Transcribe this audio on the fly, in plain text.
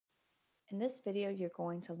In this video, you're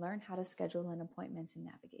going to learn how to schedule an appointment and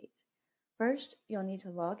navigate. First, you'll need to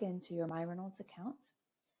log into your MyReynolds account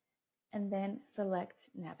and then select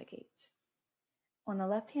Navigate. On the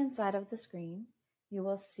left-hand side of the screen, you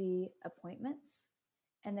will see Appointments,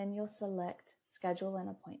 and then you'll select Schedule an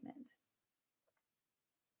Appointment.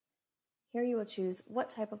 Here you will choose what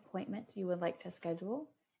type of appointment you would like to schedule.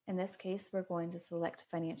 In this case, we're going to select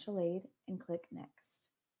Financial Aid and click Next.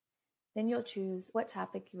 Then you'll choose what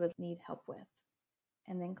topic you would need help with,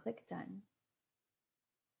 and then click Done.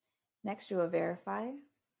 Next, you will verify,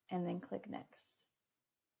 and then click Next.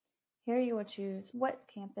 Here you will choose what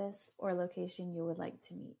campus or location you would like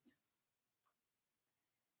to meet.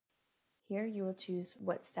 Here you will choose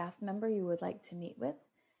what staff member you would like to meet with.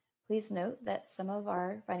 Please note that some of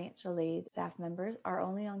our financial aid staff members are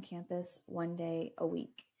only on campus one day a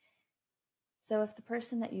week. So if the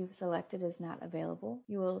person that you've selected is not available,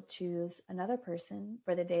 you will choose another person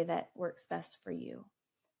for the day that works best for you.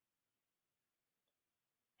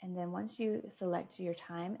 And then once you select your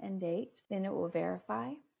time and date, then it will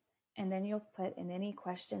verify, and then you'll put in any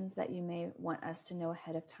questions that you may want us to know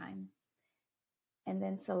ahead of time. And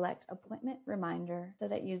then select Appointment Reminder so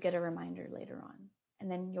that you get a reminder later on.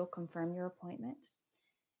 And then you'll confirm your appointment.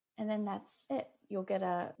 And then that's it. You'll get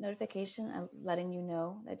a notification letting you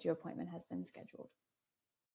know that your appointment has been scheduled.